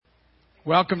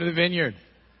Welcome to the Vineyard.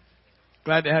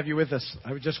 Glad to have you with us.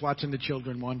 I was just watching the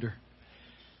children wander.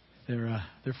 They're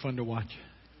fun to watch.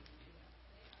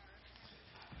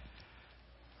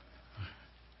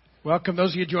 Welcome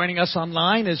those of you joining us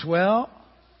online as well.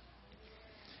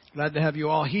 Glad to have you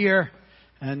all here.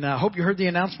 And I hope you heard the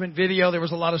announcement video. There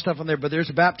was a lot of stuff on there, but there's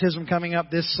a baptism coming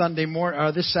up this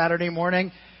Saturday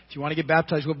morning. If you want to get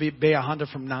baptized, we'll be at Bay Honda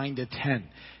from 9 to 10.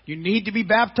 You need to be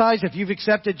baptized if you've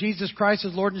accepted Jesus Christ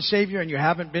as Lord and Savior and you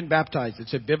haven't been baptized.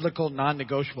 It's a biblical,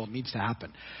 non-negotiable. It needs to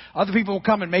happen. Other people will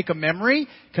come and make a memory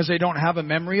because they don't have a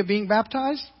memory of being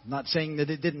baptized. I'm not saying that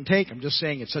it didn't take. I'm just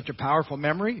saying it's such a powerful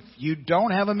memory. If you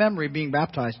don't have a memory of being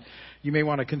baptized, you may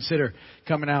want to consider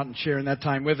coming out and sharing that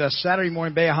time with us. Saturday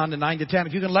morning, Bay Honda, 9 to 10.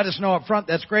 If you can let us know up front,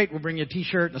 that's great. We'll bring you a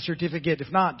T-shirt and a certificate.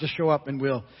 If not, just show up and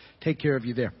we'll take care of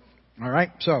you there. All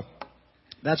right? So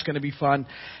that's going to be fun.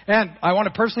 And I want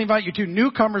to personally invite you to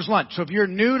Newcomers Lunch. So if you're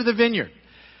new to the Vineyard,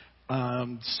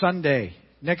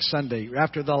 next Sunday,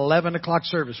 after the 11 o'clock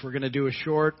service, we're going to do a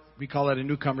short, we call it a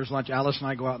Newcomers Lunch. Alice and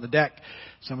I go out on the deck.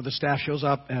 Some of the staff shows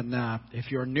up. And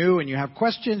if you're new and you have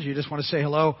questions, you just want to say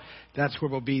hello, that's where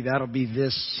we'll be. That'll be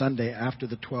this Sunday after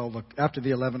the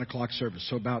 11 o'clock service.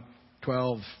 So about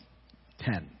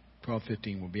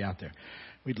 12:15 we'll be out there.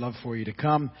 We'd love for you to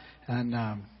come.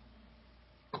 And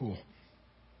cool.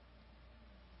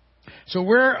 So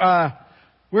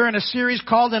we're in a series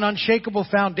called An Unshakable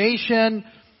Foundation.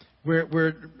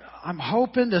 I'm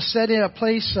hoping to set in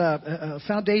a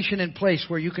foundation in place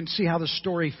where you can see how the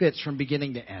story fits from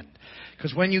beginning to end.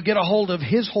 Because when you get a hold of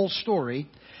His whole story,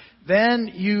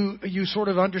 then you sort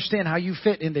of understand how you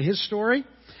fit into His story.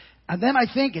 And then I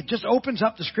think it just opens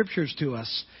up the Scriptures to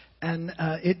us. And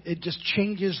it just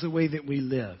changes the way that we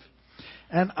live.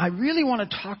 And I really want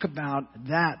to talk about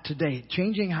that today,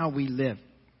 changing how we live.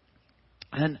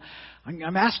 And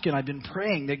I've been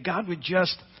praying that God would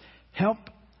just help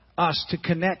us to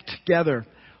connect together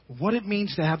what it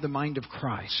means to have the mind of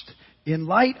Christ in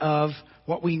light of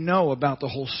what we know about the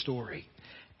whole story.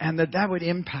 And that would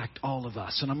impact all of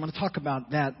us. And I'm going to talk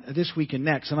about that this week and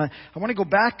next. And I want to go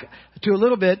back to a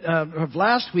little bit of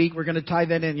last week. We're going to tie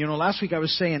that in. You know, last week I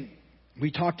was saying,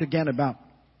 we talked again about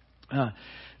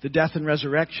the death and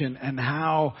resurrection and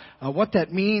how, what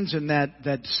that means, and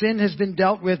that sin has been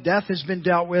dealt with, death has been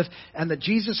dealt with, and that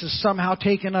Jesus has somehow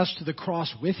taken us to the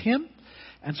cross with Him.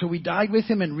 And so we died with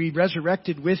Him and we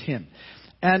resurrected with Him.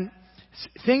 And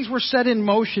things were set in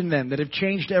motion then that have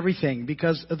changed everything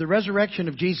because of the resurrection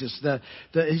of Jesus.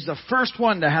 He's the first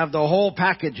one to have the whole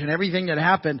package and everything that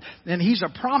happened. And He's a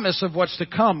promise of what's to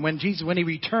come when He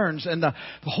returns. And the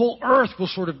whole earth will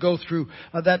sort of go through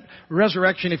that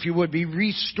resurrection, if you would, be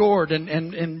restored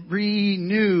and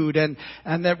renewed. And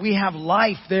that we have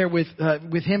life there with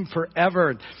Him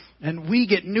forever. And we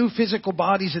get new physical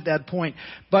bodies at that point.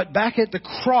 But back at the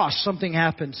cross, something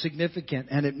happened significant.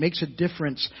 And it makes a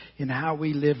difference in how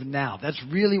we live now. That's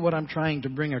really what I'm trying to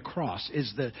bring across,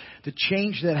 is the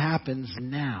change that happens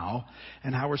now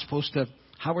and how we're supposed to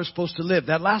live.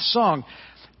 That last song,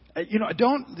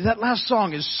 that last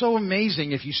song is so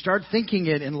amazing if you start thinking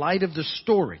it in light of the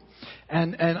story.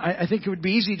 And I think it would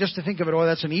be easy just to think of it,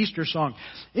 that's an Easter song.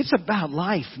 It's about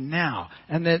life now.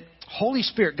 And that Holy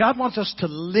Spirit, God wants us to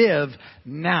live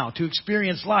now, to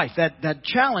experience life. That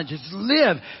challenge is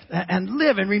live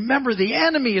and remember, the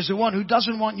enemy is the one who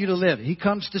doesn't want you to live. He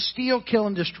comes to steal, kill,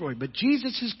 and destroy. But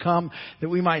Jesus has come that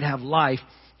we might have life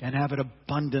and have it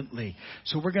abundantly.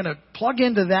 So we're going to plug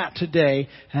into that today.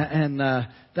 And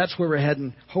that's where we're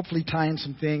heading, hopefully tying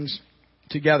some things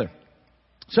together.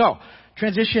 So,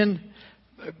 transition.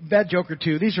 Bad joke or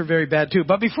two. These are very bad too.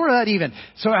 But before that even,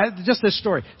 so just this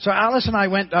story. So Alice and I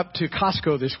went up to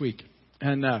Costco this week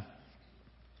and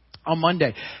on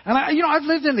Monday. And I've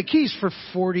lived in the Keys for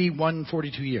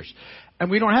 42 years. And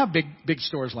we don't have big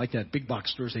stores like that, big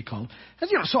box stores they call them.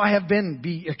 And, so I have been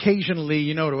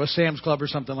occasionally, to a Sam's Club or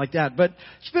something like that. But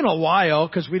it's been a while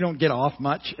because we don't get off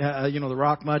much, the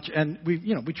Rock much. And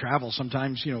we travel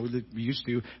sometimes, we used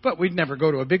to. But we'd never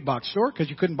go to a big box store because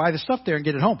you couldn't buy the stuff there and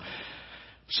get it home.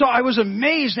 So I was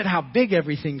amazed at how big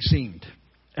everything seemed.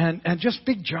 And just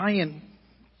big, giant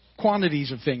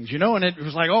quantities of things, and it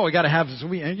was like, we got to have this.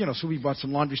 So we bought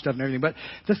some laundry stuff and everything. But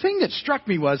the thing that struck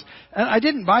me was, and I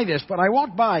didn't buy this, but I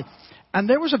walked by, and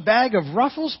there was a bag of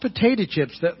Ruffles potato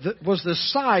chips that was the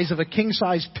size of a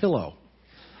king-size pillow.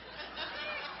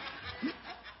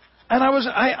 And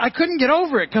I couldn't get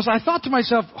over it because I thought to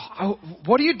myself,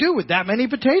 what do you do with that many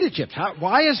potato chips?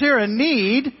 Why is there a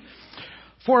need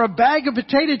for a bag of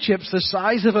potato chips the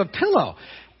size of a pillow?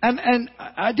 And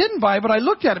I didn't buy it, but I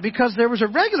looked at it because there was a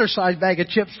regular sized bag of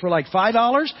chips for like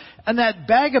 $5, and that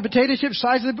bag of potato chips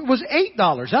size was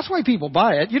 $8. That's why people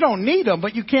buy it. You don't need them,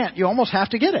 but you can't. You almost have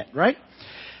to get it, right?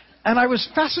 And I was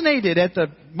fascinated at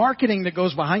the marketing that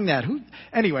goes behind that.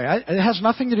 Anyway, it has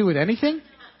nothing to do with anything.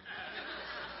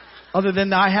 Other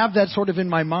than I have that sort of in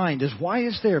my mind, is why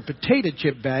is there potato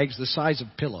chip bags the size of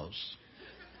pillows?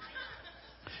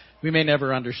 We may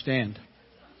never understand.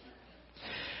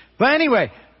 But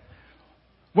anyway,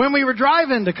 when we were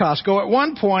driving to Costco, at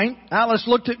one point, Alice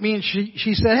looked at me and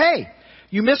she said, "Hey,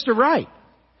 you missed a right."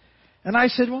 And I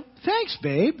said, "Well, thanks,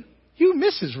 babe. You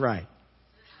misses right."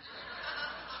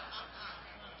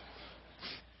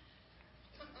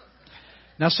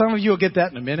 Now, some of you will get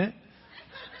that in a minute.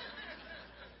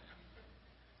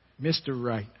 Mr.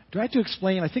 Right. Do I have to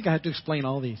explain? I think I have to explain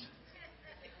all these.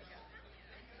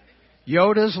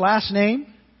 Yoda's last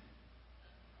name?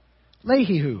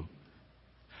 Leahy-hoo.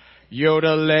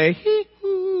 Yoda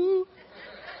Leahy-hoo.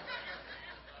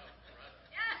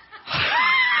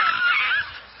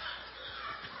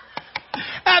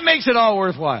 That makes it all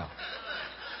worthwhile.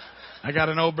 I got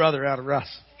an old brother out of Russ.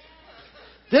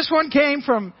 This one came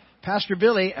from Pastor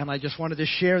Billy, and I just wanted to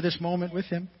share this moment with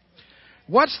him.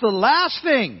 What's the last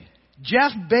thing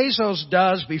Jeff Bezos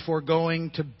does before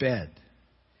going to bed?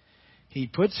 He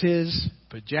puts his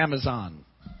pajamas on.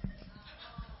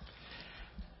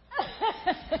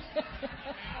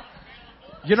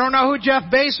 You don't know who Jeff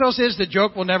Bezos is? The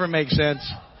joke will never make sense.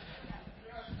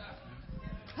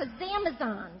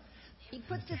 Pajamazons. He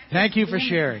puts his Thank you for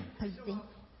sharing.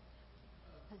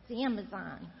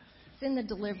 Pajamazon. It's in the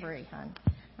delivery, hon.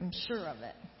 I'm sure of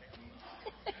it.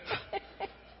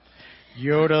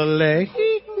 Yodelay.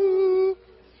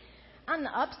 On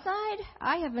the upside,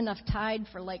 I have enough Tide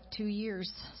for like 2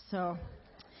 years, so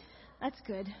that's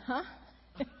good, huh?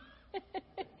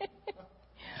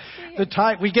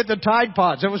 We get the Tide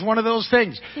Pods. It was one of those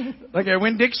things. Like at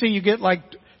Winn-Dixie, you get like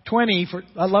 20 for,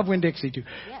 I love Winn-Dixie too.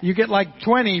 Yeah. You get like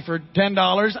 20 for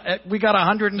 $10. We got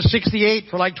 168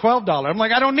 for like $12. I'm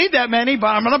like, I don't need that many, but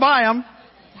I'm going to buy them.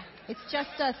 It's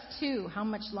just us two. How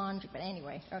much laundry? But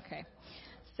anyway, okay.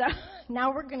 So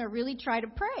now we're going to really try to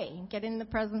pray and get in the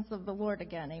presence of the Lord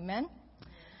again. Amen?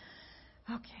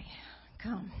 Okay.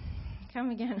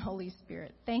 Come again, Holy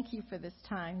Spirit. Thank you for this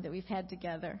time that we've had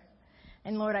together.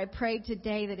 And Lord, I pray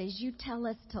today that as you tell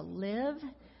us to live,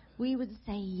 we would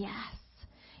say yes.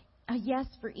 A yes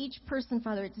for each person,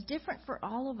 Father. It's different for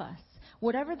all of us.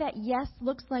 Whatever that yes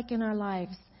looks like in our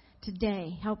lives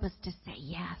today, help us to say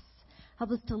yes.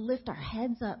 Help us to lift our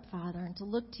heads up, Father, and to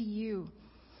look to you,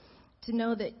 to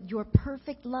know that your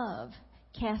perfect love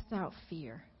casts out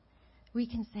fear. We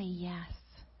can say yes.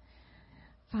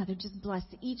 Father, just bless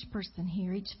each person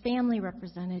here, each family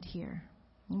represented here.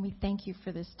 And we thank you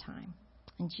for this time.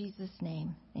 In Jesus'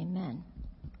 name, amen.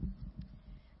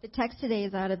 The text today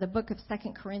is out of the book of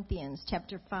 2 Corinthians,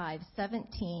 chapter 5,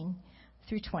 17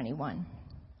 through 21.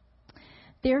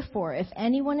 Therefore, if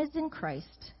anyone is in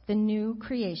Christ, the new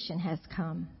creation has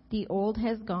come. The old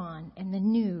has gone, and the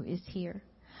new is here.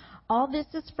 All this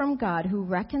is from God, who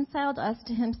reconciled us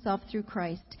to himself through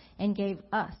Christ and gave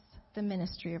us the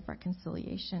ministry of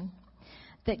reconciliation.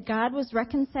 That God was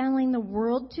reconciling the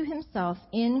world to himself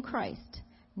in Christ,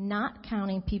 not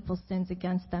counting people's sins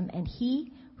against them, and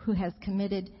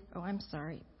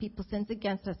people's sins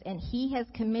against us, and he has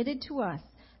committed to us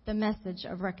the message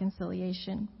of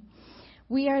reconciliation.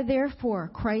 We are therefore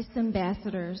Christ's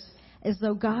ambassadors, as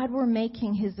though God were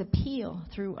making his appeal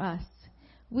through us.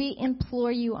 We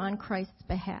implore you on Christ's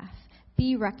behalf,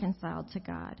 be reconciled to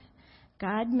God.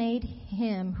 God made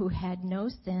him who had no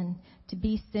sin to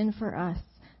be sin for us,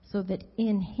 so that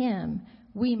in him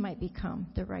we might become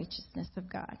the righteousness of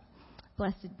God.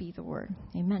 Blessed be the word.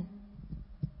 Amen.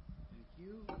 Thank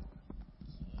you. Okay,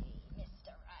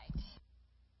 Mr. Right.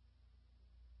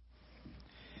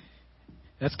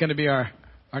 That's going to be our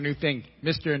new thing,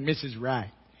 Mr. and Mrs.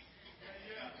 Right.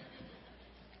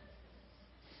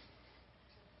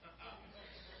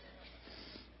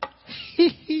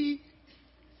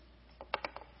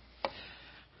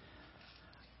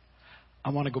 I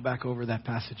want to go back over that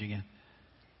passage again,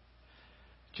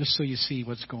 just so you see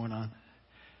what's going on.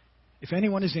 If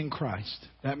anyone is in Christ,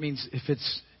 that means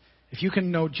if you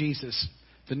can know Jesus,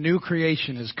 the new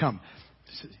creation has come.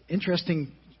 It's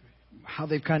interesting how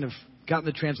they've kind of gotten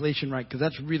the translation right, because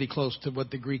that's really close to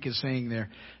what the Greek is saying there.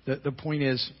 The point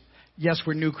is, yes,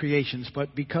 we're new creations,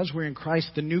 but because we're in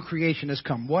Christ, the new creation has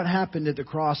come. What happened at the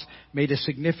cross made a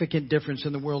significant difference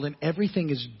in the world, and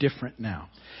everything is different now.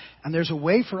 And there's a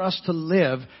way for us to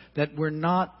live that we're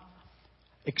not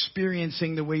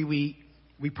experiencing the way we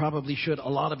probably should, a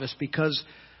lot of us, because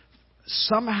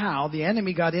somehow the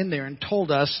enemy got in there and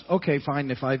told us, okay,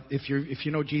 fine, if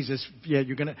you know Jesus, yeah,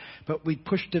 you're gonna. But we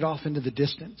pushed it off into the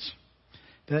distance.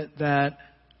 That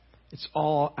it's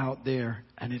all out there,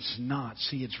 and it's not.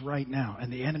 See, it's right now.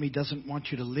 And the enemy doesn't want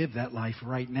you to live that life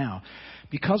right now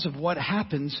because of what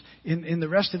happens in the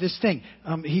rest of this thing.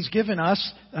 He's given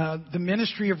us the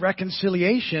ministry of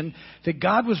reconciliation, that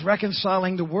God was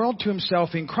reconciling the world to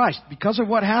himself in Christ. Because of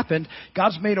what happened,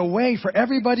 God's made a way for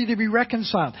everybody to be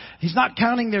reconciled. He's not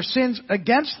counting their sins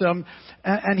against them,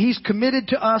 and he's committed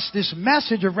to us this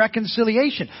message of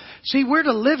reconciliation. See, we're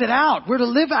to live it out. We're to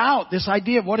live out this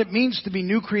idea of what it means to be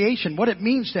new creation, what it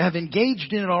means to have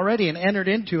engaged in it already and entered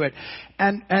into it.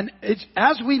 And it's,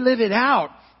 as we live it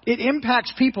out, it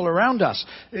impacts people around us.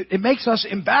 It makes us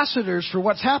ambassadors for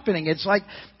what's happening. It's like,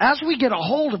 as we get a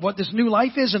hold of what this new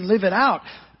life is and live it out,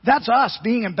 that's us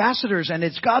being ambassadors, and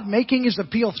it's God making his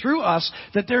appeal through us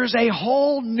that there's a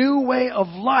whole new way of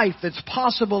life that's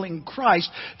possible in Christ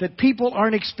that people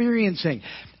aren't experiencing.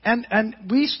 And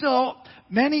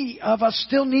many of us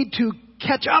still need to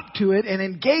catch up to it and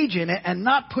engage in it and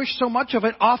not push so much of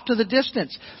it off to the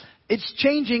distance. It's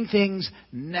changing things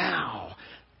now.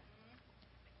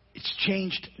 It's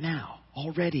changed now.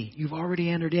 Already. You've already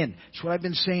entered in. It's what I've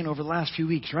been saying over the last few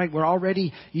weeks, right? We're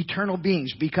already eternal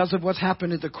beings. Because of what's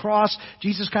happened at the cross,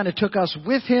 Jesus kind of took us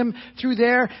with him through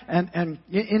there and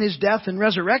in his death and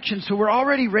resurrection. So we're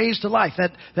already raised to life.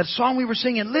 That song we were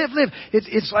singing, live.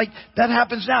 It's like that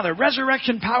happens now. The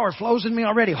resurrection power flows in me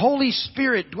already. Holy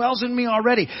Spirit dwells in me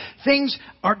already. Things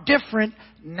are different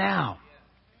now.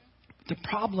 The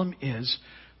problem is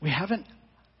we haven't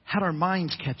had our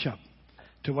minds catch up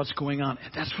to what's going on.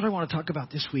 And that's what I want to talk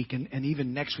about this week and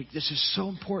even next week. This is so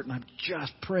important. I'm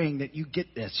just praying that you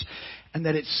get this and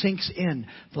that it sinks in.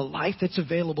 The life that's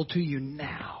available to you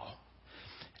now.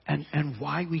 And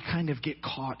why we kind of get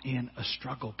caught in a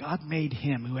struggle. God made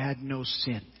him who had no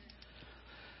sin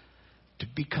to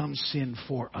become sin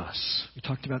for us. We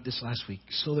talked about this last week.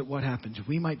 So that what happens?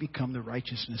 We might become the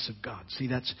righteousness of God. See,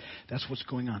 that's what's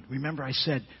going on. Remember I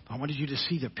said, I wanted you to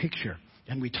see the picture.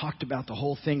 And we talked about the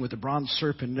whole thing with the bronze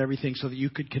serpent and everything so that you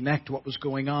could connect what was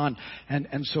going on. And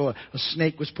so a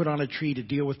snake was put on a tree to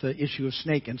deal with the issue of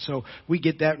snake. And so we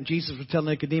get that. And Jesus was telling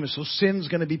Nicodemus, so sin's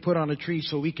going to be put on a tree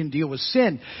so we can deal with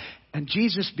sin. And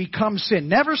Jesus becomes sin.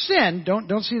 Never sinned.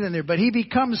 Don't see that in there. But he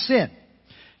becomes sin.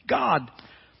 God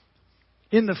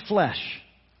in the flesh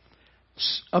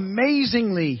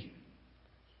amazingly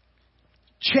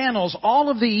channels all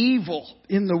of the evil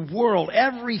in the world,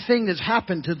 everything that's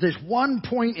happened to this one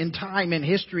point in time in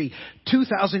history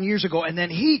 2,000 years ago, and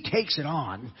then he takes it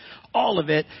on, all of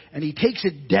it, and he takes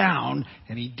it down,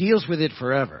 and he deals with it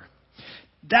forever.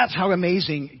 That's how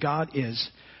amazing God is,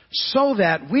 so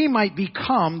that we might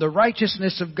become the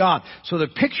righteousness of God. So the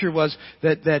picture was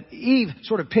that Eve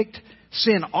sort of picked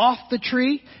sin off the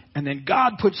tree, and then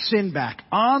God put sin back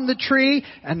on the tree,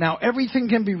 and now everything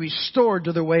can be restored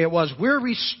to the way it was. We're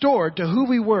restored to who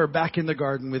we were back in the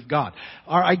garden with God.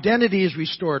 Our identity is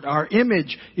restored. Our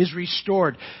image is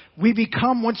restored. We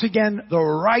become, once again, the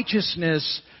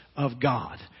righteousness of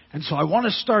God. And so I want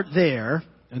to start there,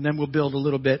 and then we'll build a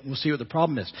little bit, and we'll see what the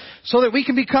problem is. So that we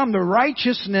can become the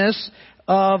righteousness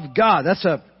of God. That's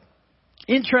a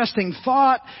interesting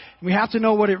thought. We have to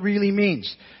know what it really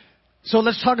means. So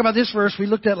let's talk about this verse we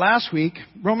looked at last week,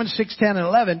 Romans 6:10 and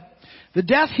 11. The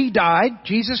death he died,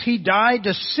 Jesus, he died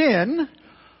to sin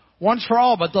once for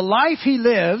all, but the life he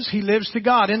lives to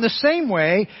God. In the same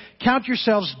way, count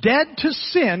yourselves dead to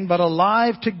sin, but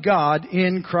alive to God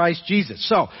in Christ Jesus.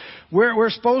 So we're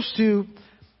supposed to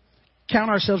count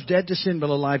ourselves dead to sin,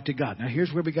 but alive to God. Now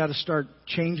here's where we got to start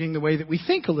changing the way that we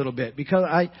think a little bit, because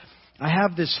I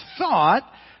have this thought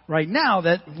right now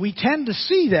that we tend to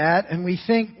see that and we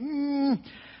think,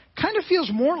 kind of feels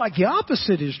more like the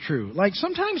opposite is true. Like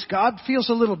sometimes God feels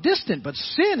a little distant, but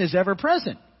sin is ever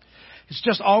present. It's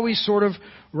just always sort of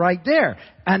right there.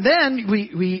 And then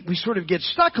we sort of get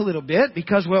stuck a little bit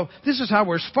because, well, this is how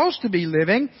we're supposed to be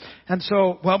living. And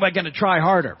so, well, we're going to try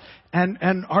harder.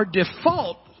 And our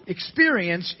default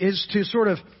experience is to sort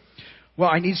of, well,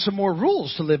 I need some more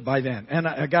rules to live by then. And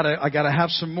I gotta have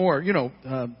some more,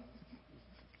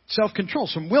 self-control,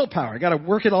 some willpower. I got to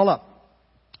work it all up.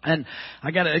 And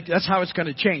that's how it's going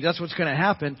to change. That's what's going to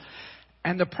happen.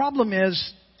 And the problem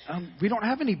is, we don't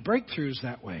have any breakthroughs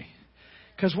that way.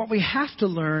 Because what we have to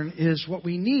learn is what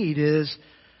we need is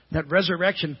that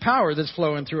resurrection power that's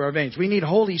flowing through our veins. We need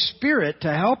Holy Spirit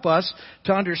to help us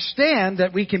to understand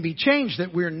that we can be changed,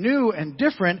 that we're new and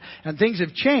different, and things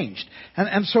have changed.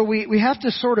 And so we have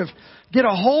to sort of get a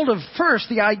hold of first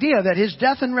the idea that His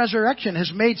death and resurrection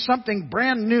has made something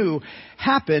brand new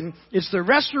happen. It's the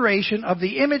restoration of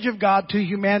the image of God to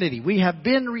humanity. We have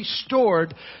been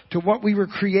restored to what we were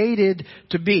created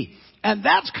to be. And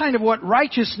that's kind of what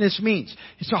righteousness means.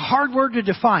 It's a hard word to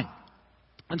define.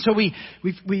 And so we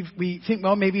think,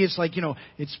 well, maybe it's like,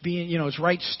 it's being, it's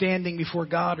right standing before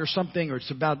God or something, or it's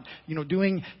about,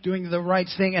 doing the right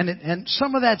thing. And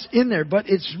some of that's in there, but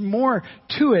it's more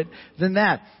to it than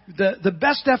that. The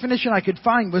best definition I could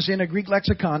find was in a Greek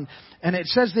lexicon, and it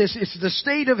says this: it's the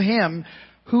state of him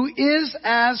who is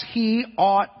as he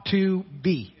ought to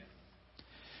be.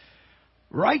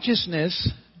 Righteousness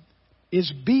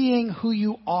is being who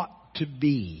you ought to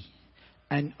be.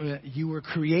 And you were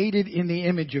created in the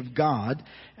image of God,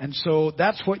 and so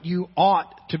that's what you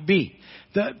ought to be.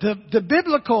 The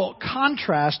biblical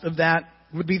contrast of that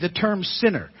would be the term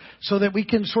sinner, so that we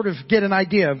can sort of get an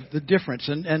idea of the difference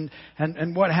and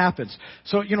what happens.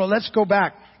 So, let's go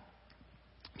back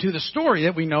to the story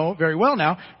that we know very well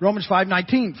now, Romans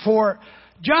 5:19. For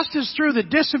just as through the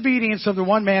disobedience of the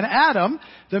one man, Adam,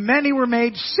 the many were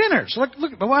made sinners. Look,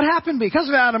 but what happened? Because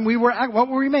of Adam, what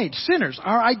were we made? Sinners.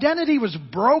 Our identity was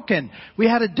broken. We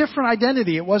had a different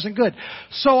identity. It wasn't good.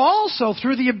 So also,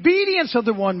 through the obedience of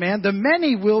the one man, the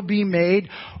many will be made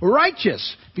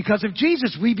righteous. Because of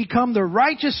Jesus, we become the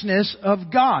righteousness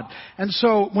of God. And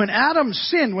so, when Adam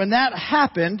sinned, when that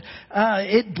happened,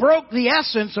 it broke the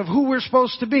essence of who we're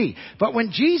supposed to be. But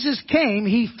when Jesus came,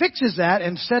 He fixes that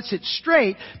and sets it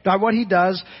straight by what He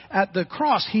does at the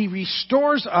cross. He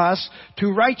restores us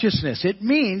to righteousness. It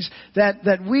means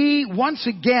that we once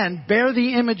again bear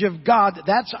the image of God.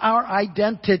 That's our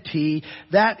identity.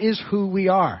 That is who we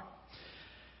are.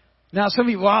 Now, some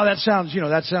of you, wow, that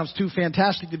sounds too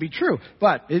fantastic to be true.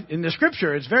 But in the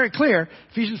Scripture, it's very clear.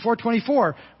 Ephesians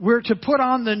 4:24, we're to put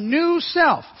on the new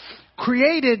self,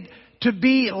 created to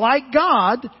be like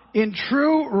God in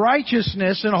true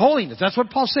righteousness and holiness. That's what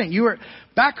Paul's saying. You are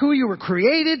back who you were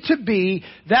created to be.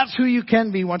 That's who you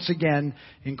can be once again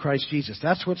in Christ Jesus.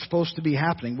 That's what's supposed to be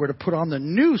happening. We're to put on the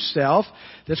new self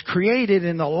that's created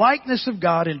in the likeness of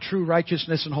God in true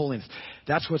righteousness and holiness.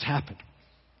 That's what's happened.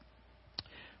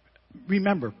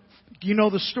 Remember, you know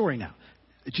the story now.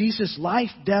 Jesus' life,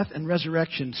 death, and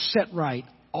resurrection set right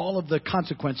all of the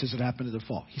consequences that happened to the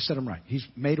fall. He set them right. He's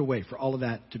made a way for all of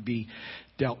that to be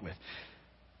dealt with.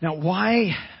 Now,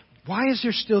 why is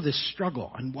there still this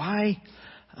struggle? And why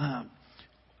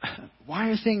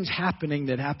are things happening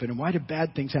that happen? And why do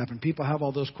bad things happen? People have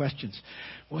all those questions.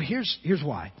 Well, here's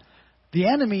why. The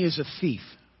enemy is a thief.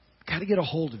 Got to get a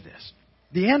hold of this.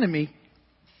 The enemy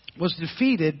was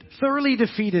defeated, thoroughly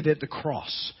defeated at the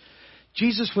cross.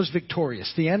 Jesus was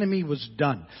victorious. The enemy was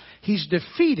done. He's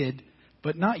defeated,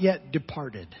 but not yet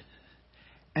departed.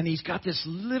 And he's got this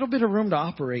little bit of room to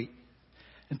operate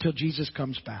until Jesus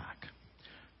comes back.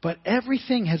 But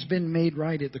everything has been made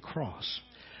right at the cross.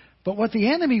 But what the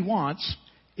enemy wants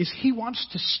is he wants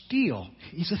to steal.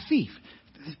 He's a thief.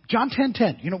 John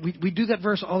 10:10. We do that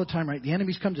verse all the time, right? The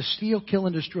enemy's come to steal, kill,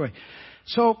 and destroy.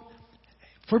 So,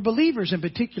 for believers in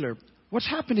particular, what's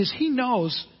happened is he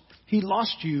knows he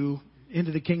lost you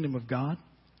into the kingdom of God.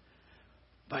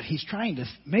 But he's trying to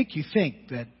make you think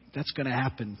that that's going to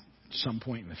happen some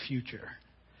point in the future.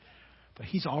 But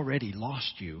he's already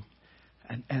lost you.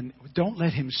 And don't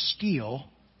let him steal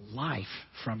life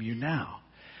from you now.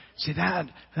 See,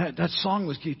 that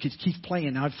song keeps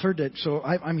playing. Now, I've heard that. So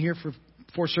I'm here for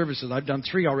 4 services. I've done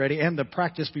 3 already. And the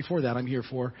practice before that I'm here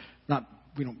for.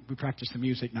 We practice the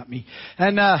music, not me.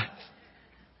 And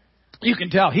you can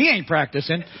tell he ain't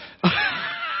practicing.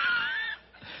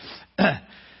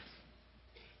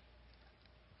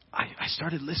 I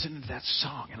started listening to that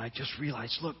song, and I just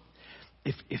realized, look,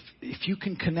 if you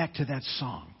can connect to that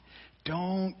song,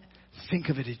 don't think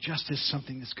of it as just as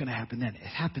something that's going to happen then. It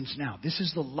happens now. This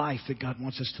is the life that God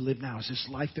wants us to live now. It's this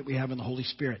life that we have in the Holy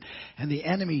Spirit. And the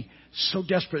enemy so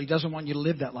desperately doesn't want you to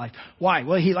live that life. Why?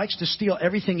 Well, he likes to steal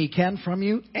everything he can from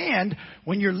you. And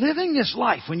when you're living this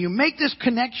life, when you make this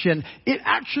connection, it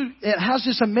has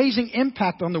this amazing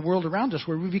impact on the world around us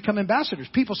where we become ambassadors.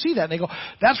 People see that and they go,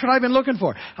 that's what I've been looking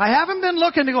for. I haven't been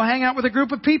looking to go hang out with a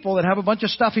group of people that have a bunch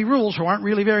of stuffy rules who aren't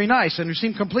really very nice and who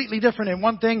seem completely different in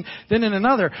one thing than in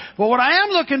another. But what I am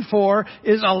looking for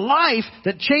is a life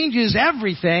that changes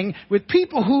everything with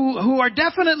people who are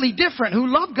definitely different, who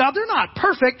love God. They're not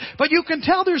perfect, but you can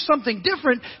tell there's something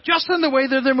different just in the way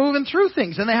that they're moving through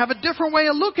things. And they have a different way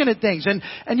of looking at things. And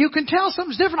you can tell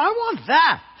something's different. I want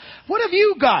that. What have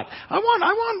you got? I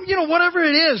want, whatever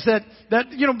it is that,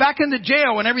 back in the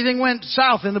jail when everything went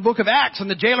south in the book of Acts and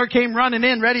the jailer came running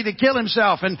in ready to kill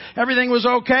himself and everything was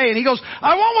okay. And he goes,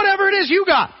 I want whatever it is you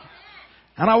got.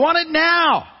 And I want it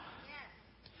now.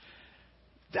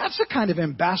 That's the kind of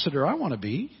ambassador I want to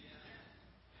be.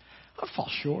 I'll fall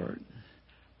short,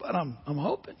 but I'm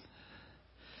hoping.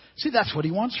 See, that's what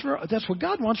that's what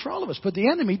God wants for all of us, but the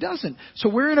enemy doesn't. So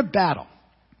we're in a battle.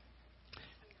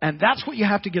 And that's what you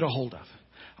have to get a hold of.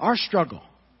 Our struggle,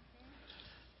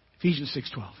 Ephesians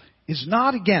 6:12, is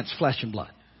not against flesh and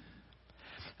blood.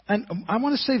 And I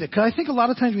want to say that because I think a lot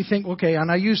of times we think, okay, and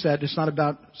I use that, it's not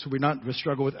about, so we're not to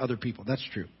struggle with other people. That's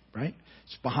true, right?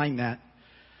 It's behind that.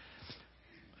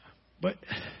 But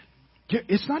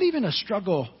it's not even a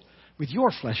struggle with your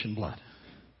flesh and blood.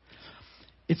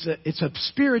 It's a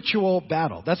spiritual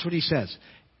battle. That's what he says.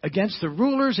 Against the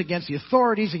rulers, against the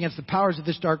authorities, against the powers of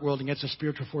this dark world, against the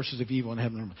spiritual forces of evil in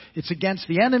heaven and earth. It's against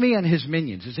the enemy and his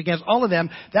minions. It's against all of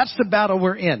them. That's the battle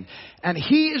we're in. And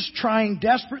he is trying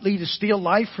desperately to steal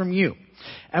life from you.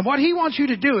 And what he wants you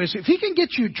to do is, if he can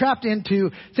get you trapped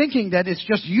into thinking that it's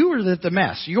just you are the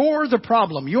mess, you're the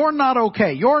problem, you're not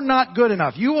okay, you're not good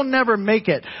enough, you will never make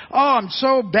it. Oh, I'm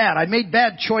so bad. I made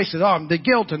bad choices. Oh, the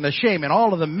guilt and the shame and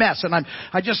all of the mess. And I'm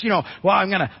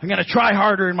gonna try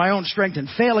harder in my own strength and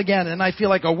fail again. And I feel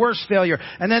like a worse failure.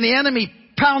 And then the enemy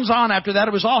pounds on after that.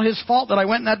 It was all his fault that I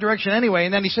went in that direction anyway.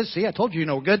 And then he says, see, I told you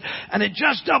no good. And it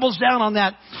just doubles down on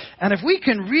that. And if we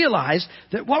can realize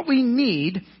that what we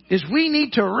need is we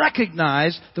need to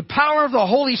recognize the power of the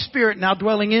Holy Spirit now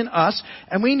dwelling in us.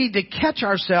 And we need to catch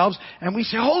ourselves and we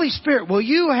say, Holy Spirit, will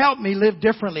you help me live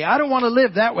differently? I don't want to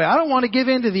live that way. I don't want to give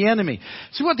in to the enemy.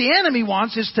 See, what the enemy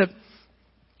wants is to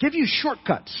give you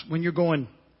shortcuts when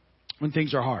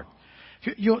things are hard.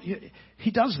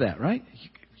 He does that, right?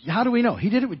 How do we know?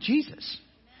 He did it with Jesus.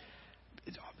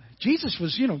 Jesus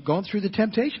was, going through the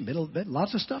temptation.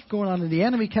 Lots of stuff going on, and the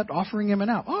enemy kept offering him an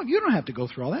out. Oh, you don't have to go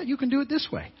through all that. You can do it this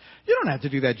way. You don't have to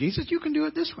do that, Jesus. You can do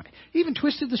it this way. He even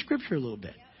twisted the scripture a little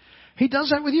bit. He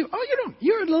does that with you. Oh, you don't.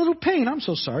 You're in a little pain. I'm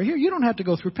so sorry. Here, you don't have to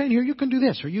go through pain. Here, you can do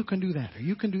this, or you can do that, or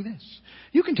you can do this.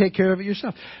 You can take care of it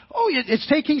yourself. Oh, it's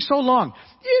taking so long.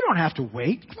 You don't have to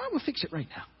wait. Come on, we'll fix it right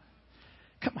now.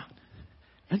 Come on.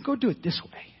 And go do it this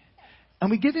way. And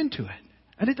we give into it.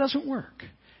 And it doesn't work.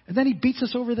 And then he beats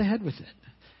us over the head with it.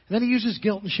 And then he uses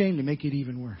guilt and shame to make it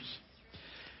even worse.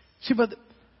 See, but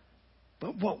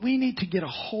what we need to get a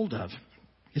hold of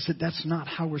is that that's not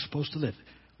how we're supposed to live.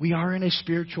 We are in a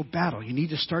spiritual battle. You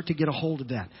need to start to get a hold of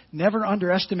that. Never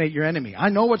underestimate your enemy. I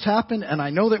know what's happened, and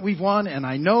I know that we've won, and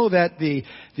I know that the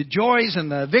joys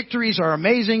and the victories are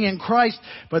amazing in Christ,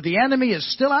 but the enemy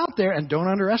is still out there, and don't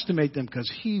underestimate them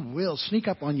because he will sneak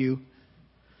up on you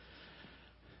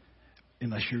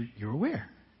unless you're aware.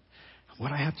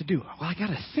 What I have to do? Well, I got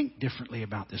to think differently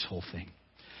about this whole thing.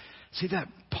 See, that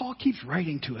Paul keeps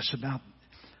writing to us about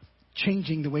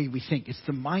changing the way we think. It's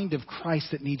the mind of Christ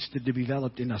that needs to be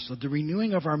developed in us. So the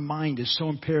renewing of our mind is so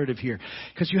imperative here.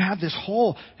 Because you have this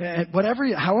whole,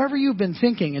 however you've been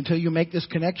thinking until you make this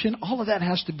connection, all of that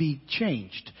has to be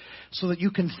changed so that you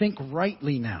can think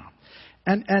rightly now.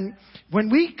 And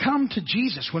when we come to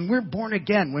Jesus, when we're born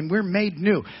again, when we're made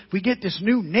new, we get this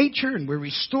new nature and we're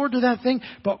restored to that thing.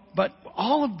 But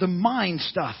all of the mind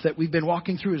stuff that we've been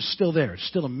walking through is still there. It's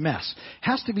still a mess. It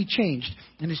has to be changed,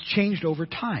 and it's changed over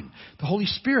time. The Holy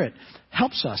Spirit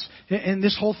helps us in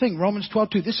this whole thing. Romans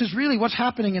 12:2. This is really what's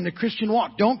happening in the Christian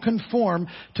walk. Don't conform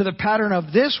to the pattern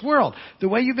of this world. The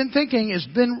way you've been thinking has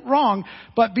been wrong,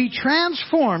 but be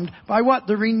transformed by what?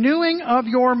 The renewing of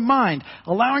your mind.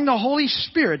 Allowing the Holy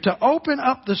Spirit to open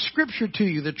up the Scripture to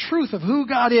you, the truth of who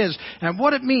God is and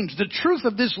what it means, the truth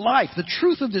of this life, the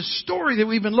truth of this story that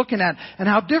we've been looking at, and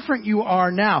how different you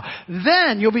are now.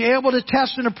 Then you'll be able to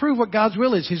test and approve what God's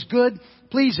will is, His good,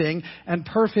 pleasing, and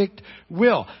perfect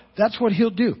will. That's what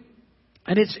He'll do.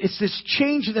 And it's this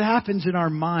change that happens in our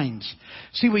minds.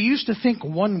 See, we used to think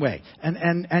one way,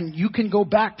 and you can go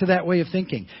back to that way of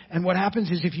thinking. And what happens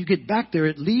is if you get back there,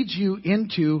 it leads you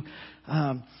into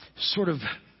sort of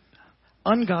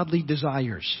ungodly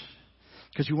desires.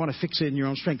 Because you want to fix it in your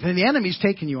own strength. And the enemy's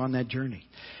taking you on that journey.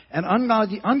 And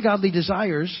ungodly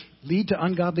desires lead to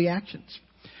ungodly actions.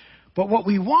 But what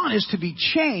we want is to be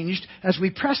changed as we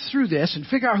press through this and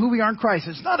figure out who we are in Christ.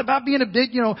 It's not about being a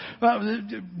big,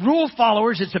 rule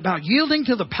followers. It's about yielding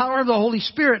to the power of the Holy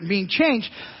Spirit and being changed.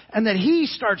 And then He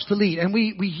starts to lead. And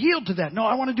we yield to that. No,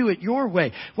 I want to do it your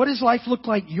way. What does life look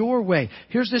like your way?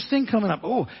 Here's this thing coming up.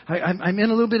 Oh, I'm in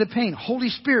a little bit of pain. Holy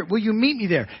Spirit, will you meet me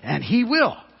there? And He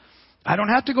will. I don't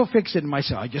have to go fix it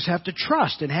myself. I just have to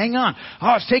trust and hang on.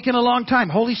 Oh, it's taken a long time.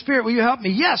 Holy Spirit, will you help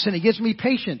me? Yes. And He gives me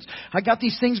patience. I got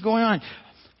these things going on.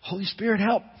 Holy Spirit,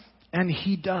 help. And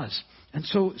He does. And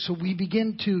so we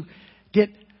begin to get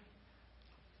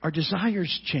our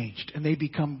desires changed, and they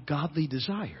become godly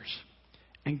desires.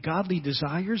 And godly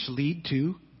desires lead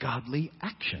to godly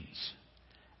actions.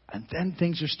 And then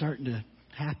things are starting to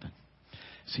happen.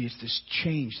 See, it's this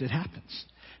change that happens.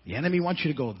 The enemy wants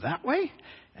you to go that way,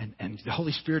 and the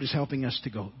Holy Spirit is helping us to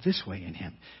go this way in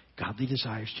Him. Godly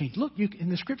desires change. Look, in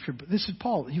the Scripture, this is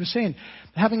Paul. He was saying,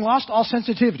 having lost all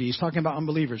sensitivity, he's talking about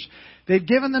unbelievers, they've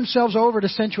given themselves over to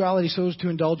sensuality so as to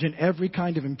indulge in every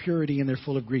kind of impurity, and they're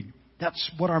full of greed.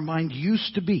 That's what our mind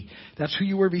used to be. That's who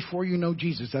you were before you know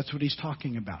Jesus. That's what he's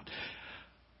talking about.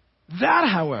 That,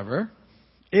 however,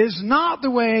 is not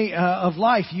the way of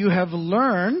life you have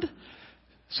learned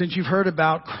since you've heard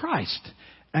about Christ.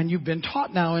 And you've been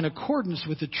taught now in accordance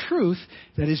with the truth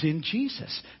that is in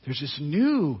Jesus. There's this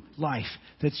new life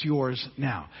that's yours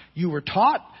now. You were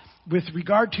taught with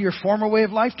regard to your former way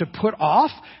of life to put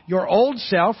off your old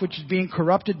self, which is being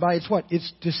corrupted by its what?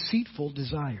 Its deceitful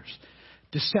desires.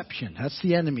 Deception. That's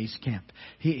the enemy's camp.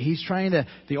 He's trying to,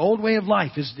 the old way of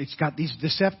life it's got these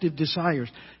deceptive desires.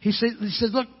 He says,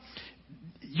 look,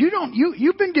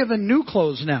 you've been given new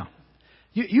clothes now.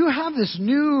 You have this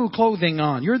new clothing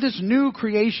on. You're this new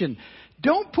creation.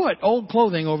 Don't put old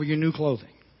clothing over your new clothing.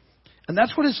 And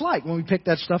that's what it's like when we pick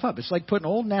that stuff up. It's like putting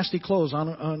old nasty clothes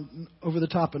on over the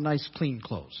top of nice clean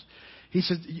clothes. He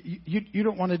says, you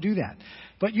don't want to do that.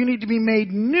 But you need to be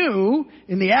made new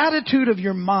in the attitude of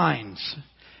your minds.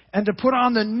 And to put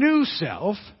on the new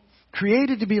self,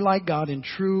 created to be like God in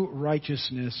true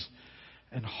righteousness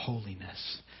and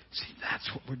holiness. See, that's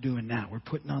what we're doing now. We're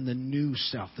putting on the new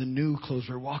self, the new clothes.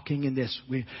 We're walking in this.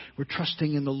 We're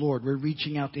trusting in the Lord. We're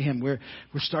reaching out to Him. We're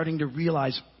starting to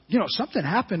realize, something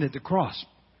happened at the cross.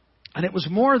 And it was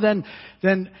more than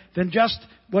just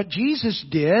what Jesus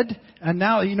did. And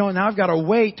now I've got to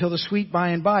wait till the sweet by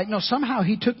and by. No, somehow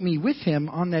He took me with Him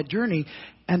on that journey.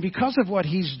 And because of what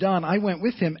He's done, I went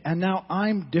with Him. And now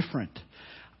I'm different.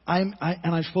 I'm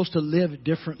supposed to live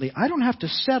differently. I don't have to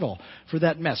settle for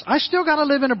that mess. I still got to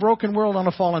live in a broken world on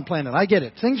a fallen planet. I get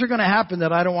it. Things are going to happen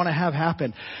that I don't want to have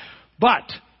happen.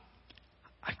 But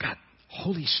I've got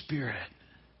Holy Spirit.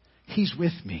 He's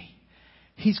with me.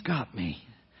 He's got me.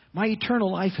 My eternal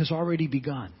life has already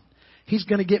begun. He's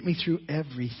going to get me through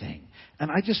everything. And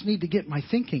I just need to get my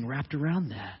thinking wrapped around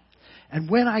that. And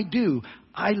when I do,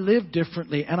 I live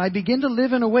differently. And I begin to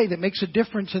live in a way that makes a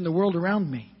difference in the world around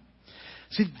me.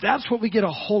 See, that's what we get a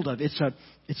hold of. It's a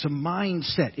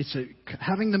mindset. It's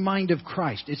having the mind of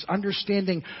Christ. It's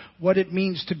understanding what it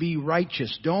means to be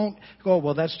righteous. Don't go,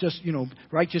 well, that's just,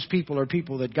 righteous people are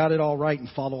people that got it all right and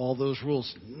follow all those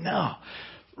rules. No.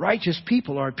 Righteous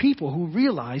people are people who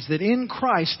realize that in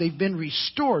Christ they've been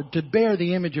restored to bear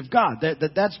the image of God.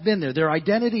 That's been there. Their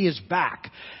identity is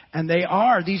back. And they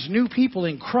are these new people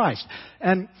in Christ.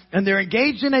 And they're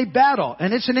engaged in a battle.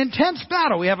 And it's an intense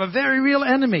battle. We have a very real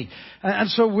enemy. And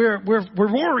so we're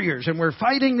warriors and we're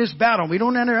fighting this battle. We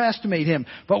don't underestimate him.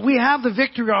 But we have the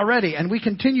victory already. And we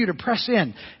continue to press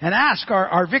in and ask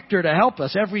our victor to help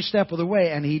us every step of the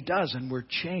way. And he does. And we're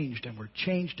changed and we're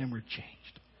changed and we're changed.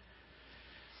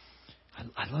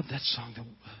 I love that song.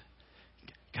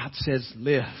 God says,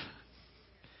 live.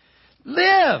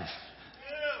 Live!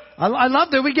 I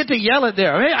love that we get to yell it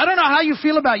there. I don't know how you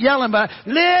feel about yelling, but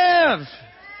live!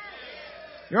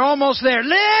 You're almost there.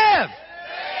 Live!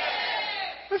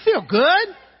 I feel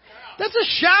good. That's a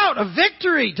shout of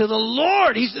victory to the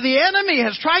Lord. The enemy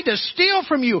has tried to steal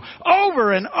from you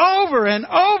over and over and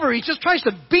over. He just tries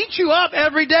to beat you up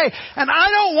every day. And I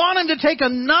don't want him to take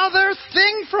another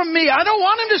thing from me. I don't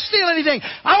want him to steal anything.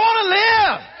 I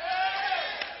want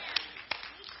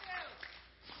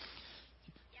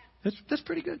to live. That's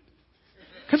pretty good.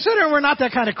 Considering we're not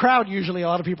that kind of crowd usually, a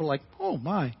lot of people are like, oh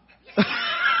my.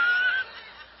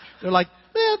 They're like,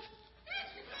 live.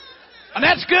 And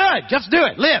that's good. Just do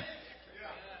it. Live.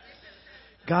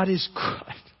 God is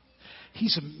good.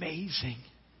 He's amazing.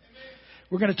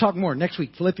 We're going to talk more next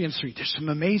week, Philippians 3. There's some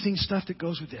amazing stuff that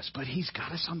goes with this, but He's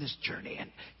got us on this journey. And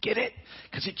get it?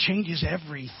 Because it changes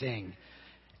everything.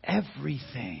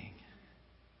 Everything.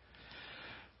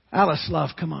 Alice,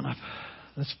 love, come on up.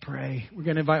 Let's pray. We're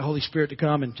going to invite Holy Spirit to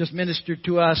come and just minister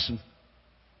to us. And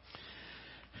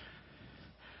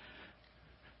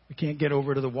can't get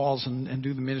over to the walls and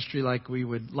do the ministry like we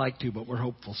would like to, but we're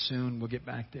hopeful soon we'll get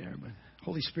back there. But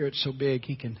Holy Spirit's so big,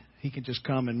 He can just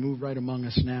come and move right among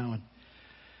us now.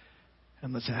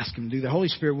 And let's ask Him to do that. Holy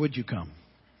Spirit, would you come?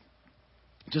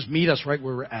 Just meet us right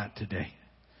where we're at today.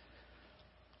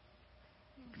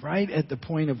 Right at the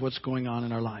point of what's going on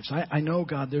in our lives. I know,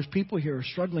 God, there's people here who are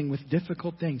struggling with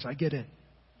difficult things. I get it.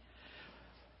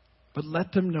 But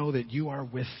let them know that you are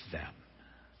with them.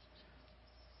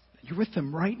 You're with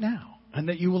them right now. And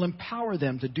that you will empower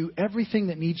them to do everything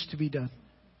that needs to be done.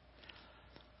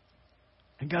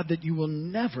 And God, that you will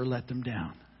never let them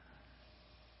down.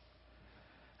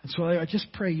 And so I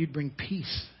just pray you'd bring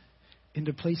peace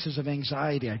into places of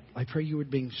anxiety. I pray you would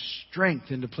bring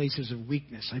strength into places of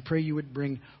weakness. I pray you would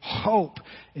bring hope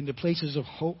into places of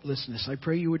hopelessness. I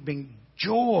pray you would bring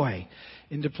joy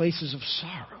into places of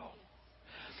sorrow.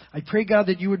 I pray, God,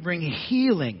 that you would bring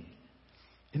healing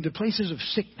into places of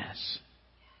sickness.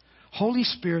 Holy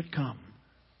Spirit, come.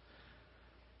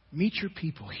 Meet your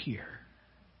people here.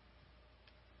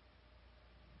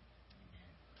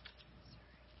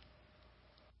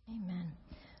 Amen.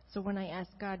 So when I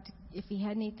asked God if He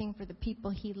had anything for the people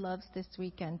He loves this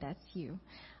weekend, that's you.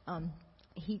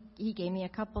 He gave me a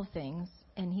couple things,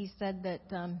 and He said that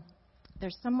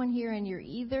there's someone here and you're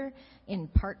either in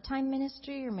part-time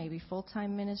ministry or maybe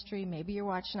full-time ministry. Maybe you're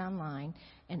watching online,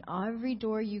 and every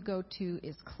door you go to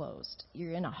is closed.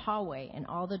 You're in a hallway, and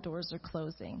all the doors are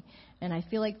closing. And I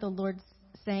feel like the Lord's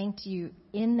saying to you,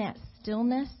 in that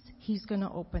stillness, He's going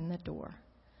to open the door.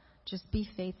 Just be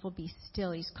faithful, be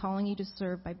still. He's calling you to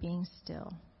serve by being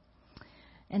still.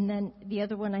 And then the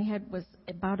other one I had was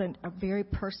about a very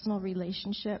personal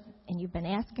relationship. And you've been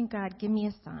asking God, give me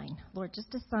a sign. Lord,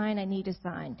 just a sign. I need a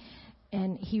sign.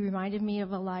 And He reminded me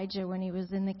of Elijah when he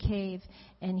was in the cave.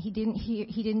 And he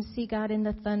didn't see God in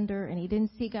the thunder. And he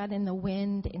didn't see God in the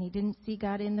wind. And he didn't see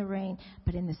God in the rain.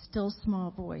 But in the still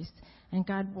small voice. And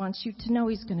God wants you to know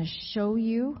He's going to show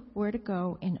you where to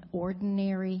go in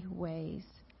ordinary ways.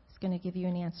 Going to give you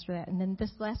an answer to that. And then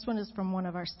this last one is from one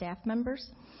of our staff members.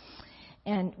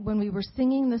 And when we were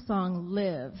singing the song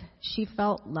Live, she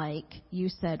felt like you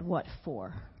said, what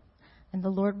for? And the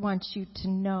Lord wants you to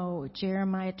know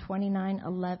Jeremiah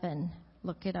 29:11.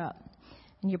 Look it up.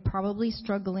 And you're probably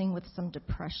struggling with some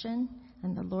depression,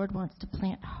 and the Lord wants to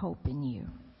plant hope in you.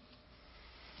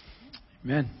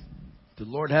 Amen. The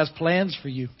Lord has plans for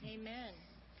you. Amen.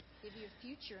 Give you a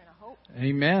future and a hope.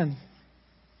 Amen.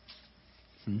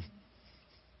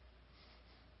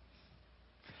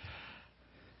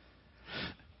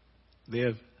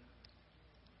 Live.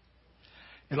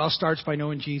 It all starts by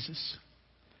knowing Jesus.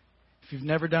 If you've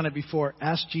never done it before,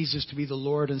 ask Jesus to be the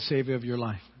Lord and Savior of your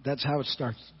life. That's how it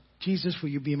starts. Jesus, will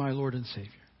you be my Lord and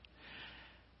Savior?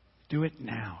 Do it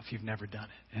now if you've never done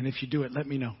it. And if you do it, let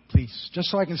me know, please. Just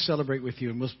so I can celebrate with you,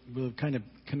 and we'll kind of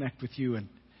connect with you and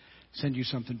send you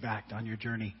something back on your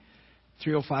journey.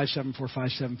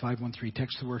 305-745-7513.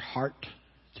 Text the word heart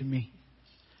to me.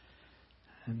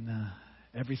 And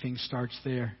everything starts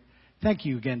there. Thank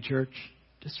you again, church,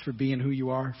 just for being who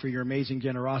you are, for your amazing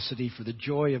generosity, for the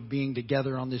joy of being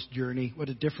together on this journey. What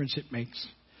a difference it makes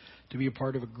to be a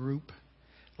part of a group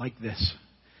like this.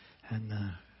 And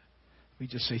we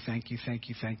just say thank you, thank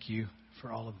you, thank you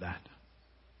for all of that.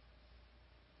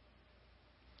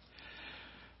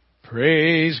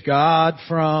 Praise God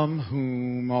from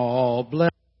whom all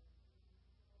blessings.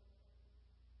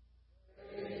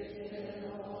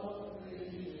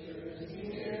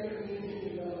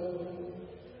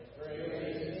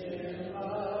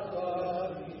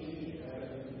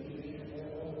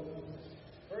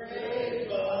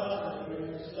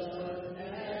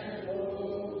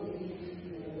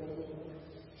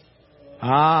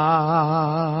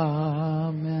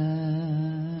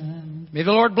 Amen. May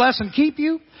the Lord bless and keep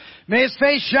you. May His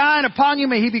face shine upon you.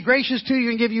 May He be gracious to you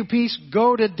and give you peace.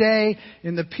 Go today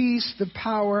in the peace, the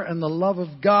power, and the love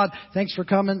of God. Thanks for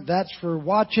coming. That's for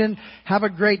watching. Have a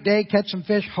great day. Catch some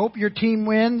fish. Hope your team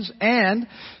wins. And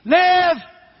live!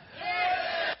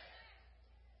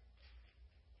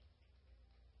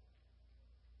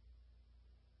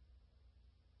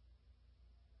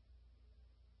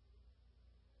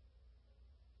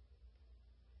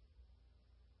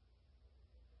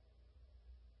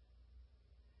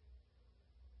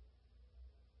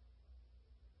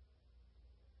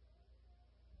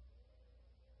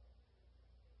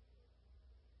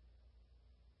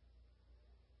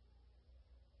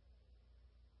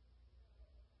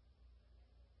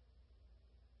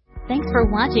 Thanks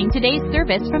for watching today's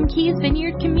service from Keys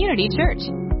Vineyard Community Church.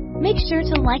 Make sure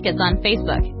to like us on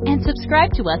Facebook and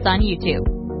subscribe to us on YouTube.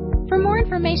 For more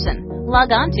information,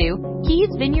 log on to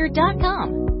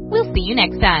keysvineyard.com. We'll see you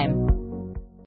next time.